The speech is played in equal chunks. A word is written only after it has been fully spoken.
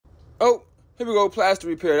Here we go, plaster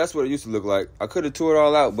repair. That's what it used to look like. I could have tore it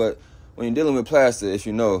all out, but when you're dealing with plaster, if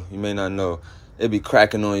you know, you may not know, it be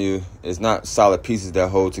cracking on you. It's not solid pieces that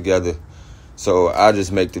hold together. So I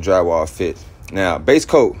just make the drywall fit. Now, base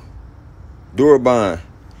coat, Durabond.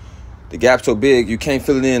 The gap's so big, you can't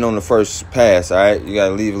fill it in on the first pass, all right? You got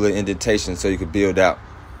to leave a little indentation so you can build out.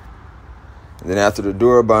 And then after the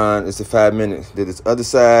Durabond, it's the 5 minutes. Did this other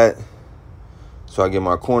side, so I get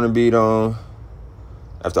my corner bead on.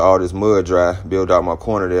 After all this mud dry, build out my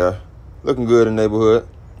corner there. Looking good in the neighborhood.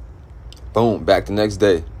 Boom, back the next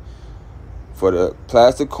day. For the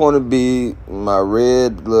plastic corner bead, my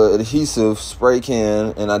red little adhesive spray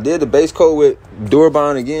can. And I did the base coat with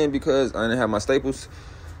Durabond again because I didn't have my staples.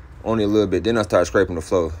 Only a little bit. Then I started scraping the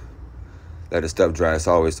floor. Let the stuff dry. It's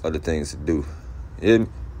always other things to do.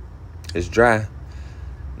 It's dry.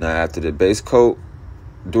 Now after the base coat,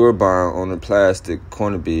 Durabond on the plastic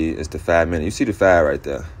corner bead is the 5 minute. You see the 5 right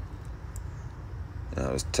there. And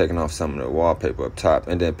I was taking off some of the wallpaper up top.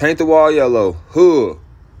 And then paint the wall yellow. Huh.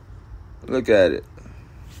 Look at it.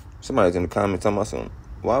 Somebody's in the comments talking about something.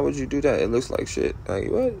 Why would you do that? It looks like shit.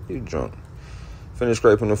 Like, what? You drunk. Finish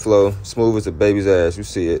scraping the floor. Smooth as a baby's ass. You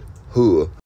see it. Huh.